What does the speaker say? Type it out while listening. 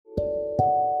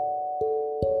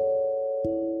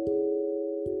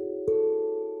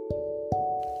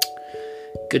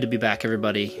Good to be back,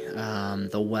 everybody.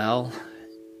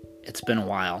 It's been a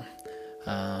while.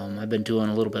 I've been doing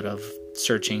a little bit of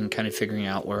searching, kind of figuring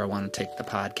out where I want to take the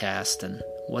podcast and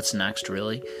what's next,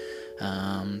 really.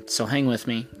 So hang with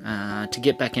me. To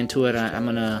get back into it, I'm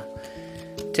going to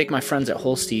take my friends at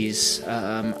Holstees.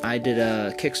 I did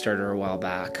a Kickstarter a while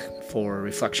back for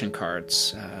reflection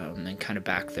cards and kind of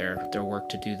back their work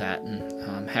to do that. And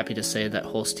I'm happy to say that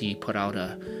Holstee put out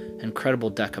an incredible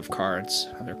deck of cards.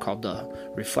 They're called the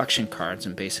reflection cards,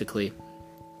 and basically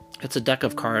it's a deck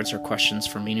of cards or questions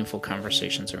for meaningful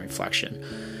conversations and reflection.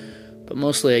 But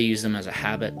mostly I use them as a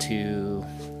habit to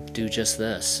do just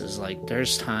this. Is like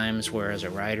there's times where as a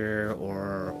writer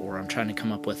or I'm trying to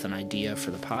come up with an idea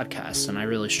for the podcast, and I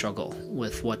really struggle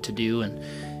with what to do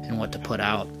and what to put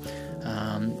out.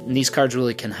 And these cards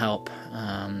really can help.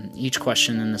 Each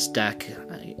question in this deck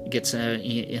gets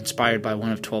inspired by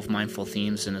one of 12 mindful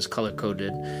themes and is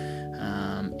color-coded.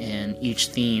 And each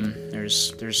theme,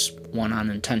 there's one on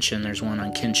intention, there's one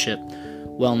on kinship,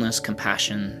 wellness,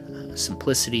 compassion,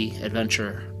 simplicity,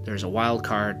 adventure. There's a wild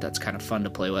card that's kind of fun to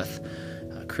play with.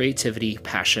 Creativity,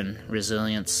 passion,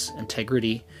 resilience,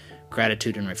 integrity,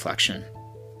 gratitude, and reflection.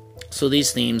 So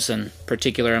these themes in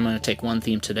particular, I'm going to take one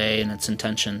theme today, and it's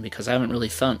intention, because I haven't really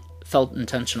felt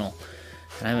intentional.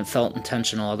 And I haven't felt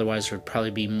intentional, otherwise there would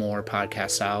probably be more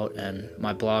podcasts out, and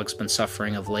my blog's been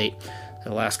suffering of late.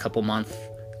 The last couple months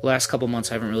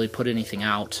I haven't really put anything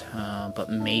out,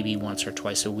 but maybe once or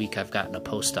twice a week I've gotten a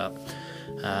post up.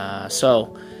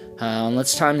 So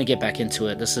it's time to get back into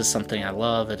it. This is something I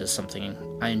love. It is something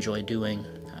I enjoy doing.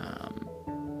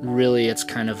 Really, it's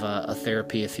kind of a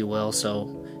therapy, if you will.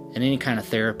 So in any kind of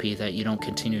therapy that you don't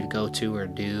continue to go to or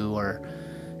do or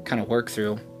kind of work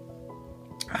through,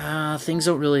 things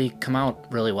don't really come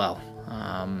out really well.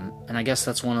 And I guess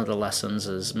that's one of the lessons,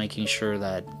 is making sure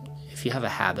that if you have a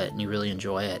habit and you really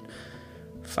enjoy it,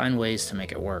 find ways to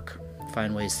make it work.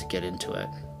 Find ways to get into it.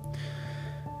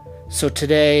 So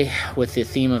today, with the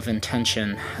theme of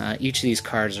intention, each of these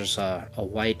cards, there's a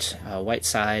white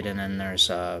side, and then there's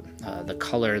the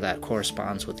color that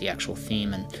corresponds with the actual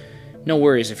theme. And no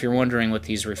worries, if you're wondering what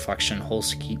these reflection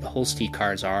Holstee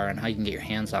cards are and how you can get your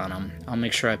hands on them, I'll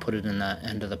make sure I put it in the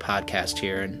end of the podcast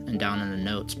here and down in the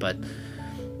notes. But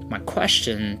my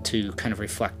question to kind of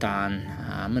reflect on,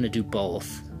 I'm going to do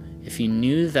both. If you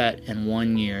knew that in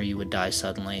 1 year you would die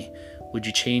suddenly, would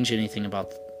you change anything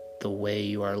about the way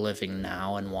you are living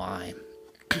now, and why?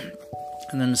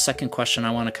 And then the second question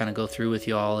I want to kind of go through with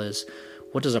you all is,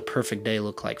 what does a perfect day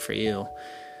look like for you?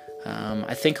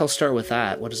 I think I'll start with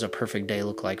that. What does a perfect day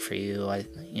look like for you? I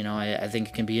think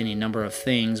it can be any number of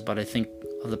things, but I think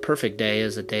of the perfect day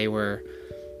as a day where,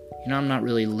 I'm not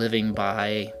really living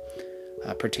by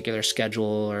a particular schedule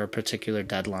or a particular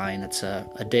deadline. It's a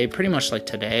day pretty much like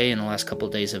today, and the last couple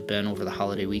of days have been over the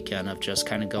holiday weekend, of just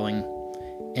kind of going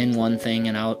in one thing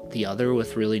and out the other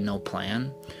with really no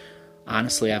plan.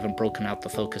 Honestly, I haven't broken out the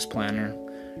focus planner,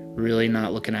 really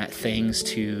not looking at things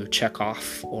to check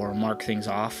off or mark things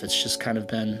off. It's just kind of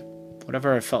been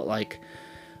whatever I felt like.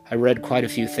 I read quite a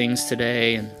few things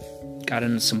today and got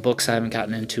into some books I haven't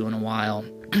gotten into in a while.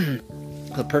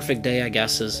 The perfect day, I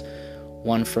guess, is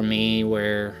one for me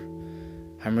where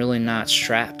I'm really not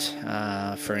strapped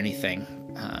for anything.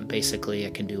 Basically, I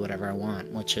can do whatever I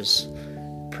want, which is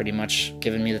pretty much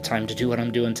giving me the time to do what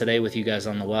I'm doing today with you guys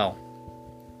on the well.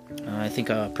 I think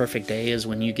a perfect day is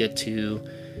when you get to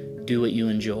do what you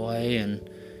enjoy, and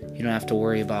you don't have to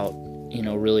worry about,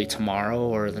 really tomorrow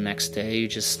or the next day. You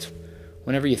just,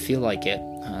 whenever you feel like it.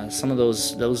 Some of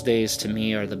those days to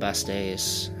me are the best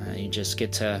days. You just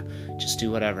get to just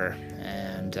do whatever,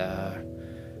 and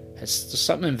there's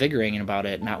something invigorating about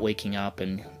it, not waking up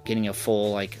and getting a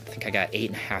full, I think I got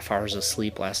 8.5 hours of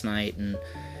sleep last night, and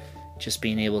just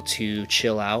being able to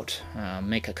chill out,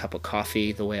 make a cup of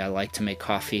coffee the way I like to make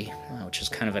coffee, which is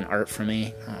kind of an art for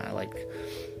me. I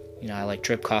like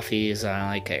drip coffees, I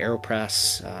like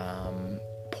AeroPress,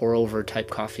 pour over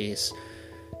type coffees,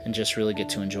 and just really get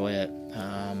to enjoy it.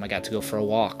 I got to go for a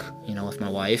walk, with my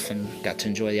wife, and got to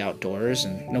enjoy the outdoors,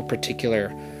 and no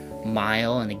particular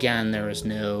mile. And again, there was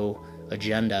no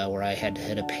agenda where I had to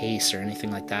hit a pace or anything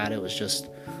like that. It was just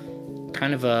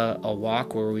kind of a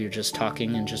walk where we were just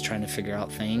talking and just trying to figure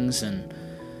out things and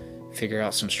figure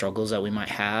out some struggles that we might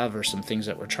have or some things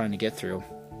that we're trying to get through.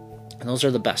 And those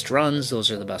are the best runs, those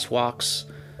are the best walks,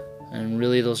 and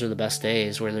really those are the best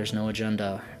days where there's no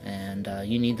agenda, and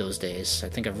you need those days. I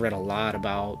think I've read a lot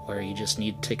about where you just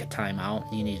need to take a time out,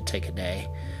 you need to take a day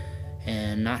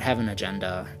and not have an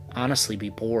agenda. Honestly, be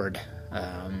bored.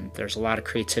 There's a lot of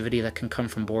creativity that can come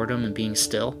from boredom and being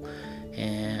still.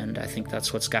 And I think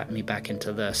that's what's gotten me back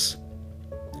into this.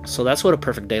 So that's what a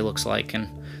perfect day looks like, and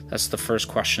that's the first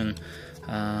question.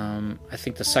 I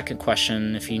think the second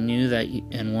question, if you knew that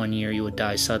in 1 year you would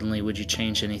die suddenly, would you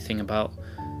change anything about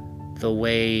the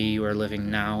way you are living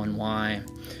now, and why?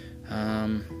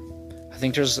 I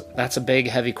think that's a big,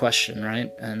 heavy question,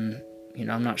 right? And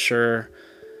I'm not sure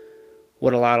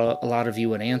what a lot of you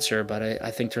would answer, but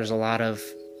I think there's a lot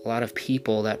of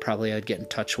people that probably I'd get in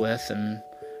touch with and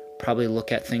probably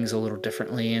look at things a little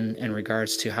differently in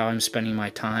regards to how I'm spending my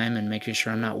time and making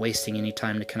sure I'm not wasting any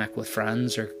time to connect with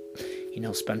friends or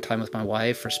spend time with my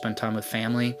wife or spend time with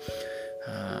family,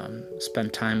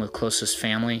 spend time with closest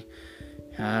family.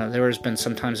 There has been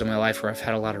some times in my life where I've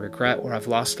had a lot of regret, where I've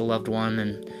lost a loved one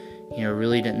and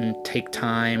really didn't take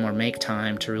time or make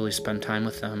time to really spend time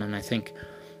with them. And I think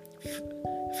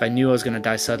if I knew I was going to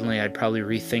die suddenly, I'd probably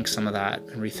rethink some of that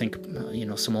and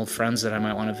rethink some old friends that I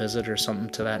might want to visit or something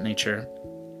to that nature.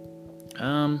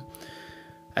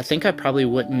 I think I probably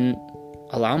wouldn't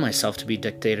allow myself to be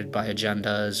dictated by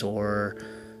agendas or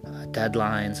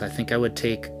deadlines. I think I would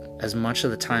take as much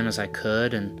of the time as I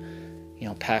could and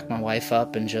pack my wife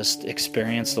up and just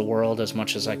experience the world as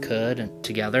much as I could and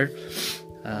together,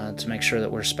 to make sure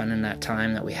that we're spending that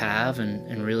time that we have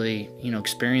and really,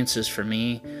 experiences for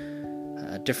me,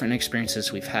 different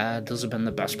experiences we've had, those have been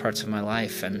the best parts of my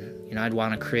life. And, I'd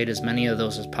want to create as many of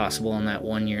those as possible in that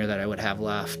 1 year that I would have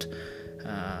left.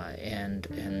 And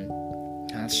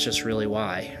that's just really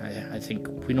why. I think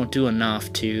we don't do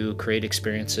enough to create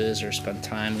experiences or spend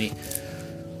time. We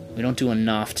don't do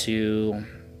enough to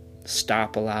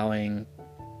stop allowing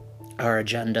our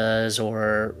agendas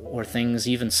or things,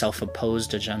 even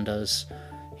self-imposed agendas,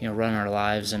 run our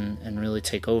lives and really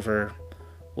take over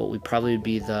what would probably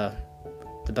be the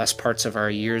best parts of our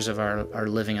years of our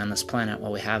living on this planet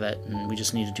while we have it, and we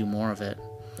just need to do more of it.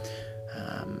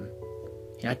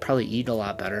 I'd probably eat a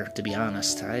lot better, to be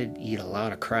honest. I'd eat a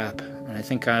lot of crap, and I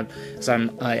think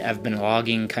I've been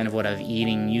logging kind of what I'm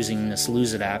eating using this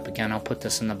Lose It app. Again, I'll put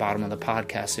this in the bottom of the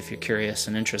podcast if you're curious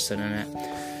and interested in it.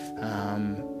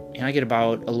 I get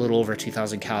about a little over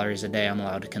 2,000 calories a day I'm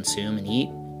allowed to consume and eat,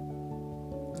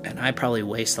 and I probably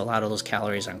waste a lot of those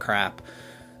calories on crap.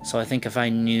 So I think if I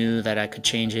knew that I could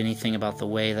change anything about the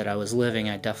way that I was living,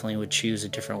 I definitely would choose a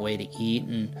different way to eat.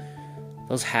 And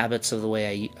those habits of the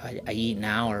way I eat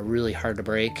now are really hard to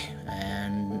break.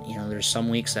 And, there's some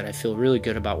weeks that I feel really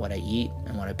good about what I eat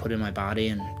and what I put in my body.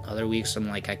 And other weeks I'm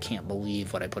like, I can't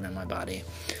believe what I put in my body.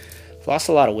 I've lost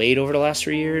a lot of weight over the last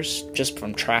 3 years just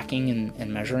from tracking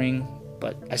and measuring,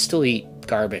 but I still eat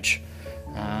garbage.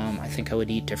 I think I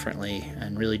would eat differently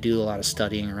and really do a lot of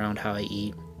studying around how I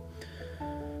eat.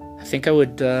 I think I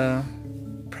would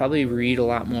probably read a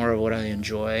lot more of what I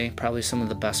enjoy. Probably some of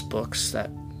the best books that,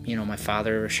 my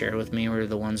father shared with me were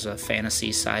the ones of fantasy,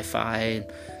 sci-fi,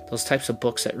 those types of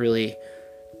books that really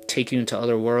take you into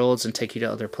other worlds and take you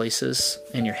to other places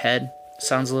in your head.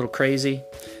 Sounds a little crazy,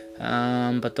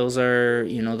 but those are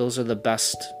the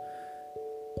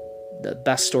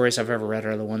best stories I've ever read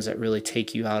are the ones that really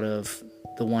take you out of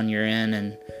the one you're in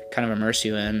and kind of immerse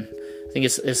you in. I think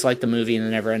it's like the movie The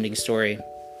Never-Ending Story.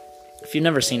 If you've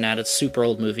never seen that, it's a super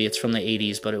old movie. It's from the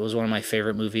 80s, but it was one of my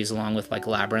favorite movies, along with like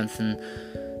Labyrinth and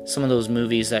some of those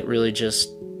movies that really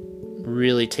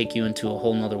take you into a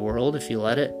whole nother world if you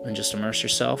let it and just immerse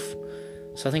yourself.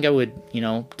 So I think I would,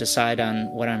 decide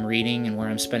on what I'm reading and where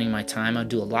I'm spending my time. I'd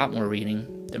do a lot more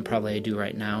reading than probably I do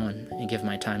right now and give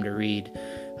my time to read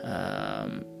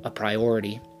a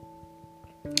priority.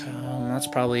 That's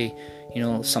probably,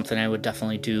 something I would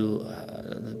definitely do,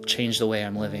 change the way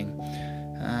I'm living.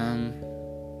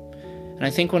 And I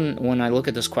think when I look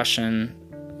at this question,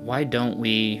 why don't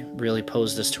we really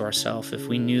pose this to ourselves? If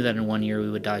we knew that in 1 year we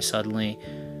would die suddenly,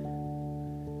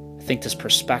 I think this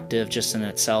perspective just in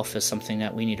itself is something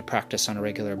that we need to practice on a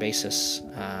regular basis,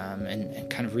 and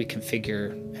kind of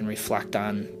reconfigure and reflect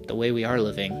on the way we are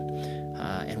living,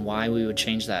 and why we would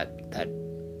change that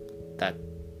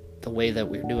the way that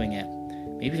we're doing it.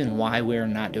 Maybe even why we're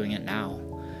not doing it now.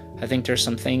 I think there's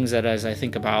some things that as I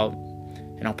think about,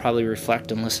 and I'll probably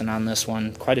reflect and listen on this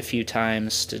one quite a few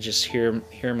times to just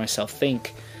hear myself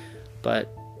think, but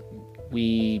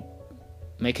we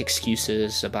make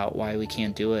excuses about why we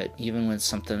can't do it, even when it's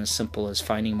something as simple as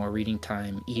finding more reading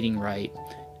time, eating right,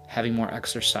 having more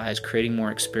exercise, creating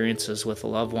more experiences with a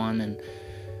loved one, and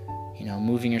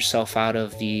moving yourself out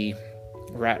of the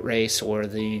rat race or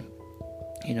the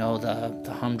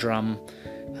humdrum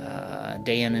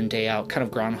day in and day out kind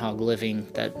of groundhog living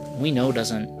that we know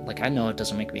I know it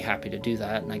doesn't make me happy to do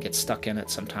that, and I get stuck in it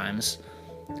sometimes.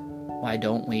 Why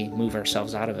don't we move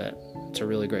ourselves out of it? It's a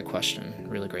really great question,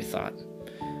 really great thought.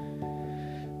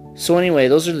 So anyway,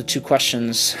 those are the two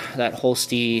questions that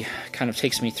Holsti kind of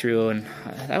takes me through, and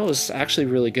that was actually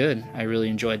really good. I really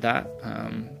enjoyed that.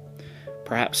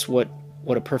 Perhaps what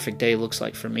a perfect day looks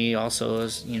like for me also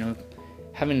is,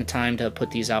 having the time to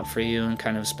put these out for you and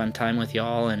kind of spend time with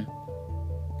y'all and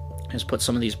just put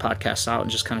some of these podcasts out and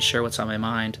just kind of share what's on my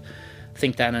mind. I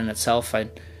think that in itself, I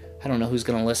don't know who's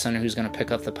going to listen or who's going to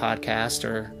pick up the podcast,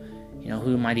 or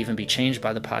who might even be changed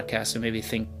by the podcast and maybe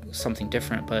think something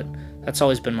different, but that's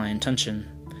always been my intention.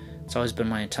 It's always been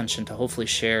my intention to hopefully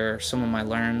share some of my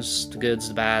learns, the goods,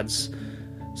 the bads,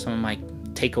 some of my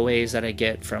takeaways that I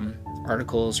get from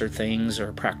articles or things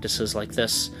or practices like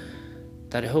this,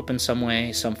 that I hope in some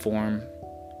way, some form,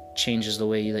 changes the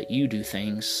way that you do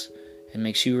things and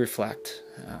makes you reflect.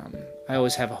 I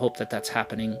always have a hope that that's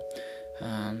happening.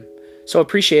 So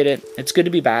appreciate it. It's good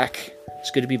to be back.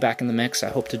 It's good to be back in the mix. I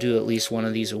hope to do at least one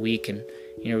of these a week and,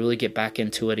 really get back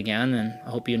into it again. And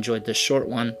I hope you enjoyed this short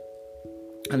one.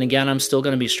 And again, I'm still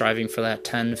going to be striving for that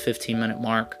 10, 15-minute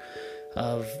mark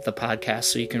of the podcast,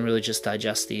 so you can really just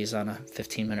digest these on a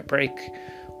 15-minute break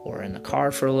or in the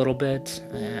car for a little bit.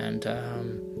 And,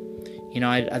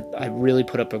 I really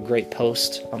put up a great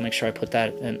post. I'll make sure I put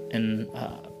that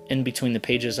in between the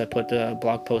pages. I put the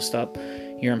blog post up,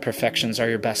 Your Imperfections Are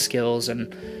Your Best Skills.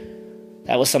 And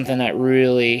that was something that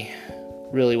really,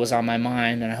 really was on my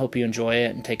mind, and I hope you enjoy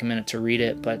it and take a minute to read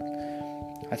it. But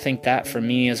I think that for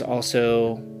me is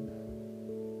also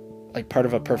like part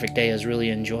of a perfect day, is really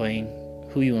enjoying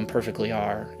who you imperfectly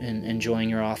are and enjoying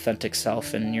your authentic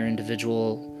self and your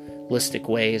individualistic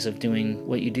ways of doing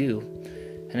what you do,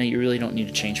 and that you really don't need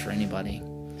to change for anybody,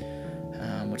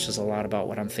 which is a lot about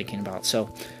what I'm thinking about. So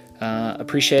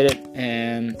appreciate it,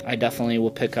 and I definitely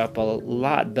will pick up a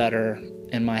lot better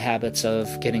in my habits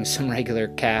of getting some regular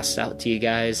casts out to you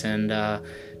guys, and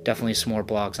definitely some more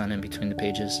blogs on In Between the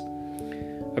Pages.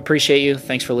 Appreciate you.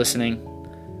 Thanks for listening.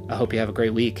 I hope you have a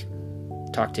great week.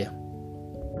 Talk to you.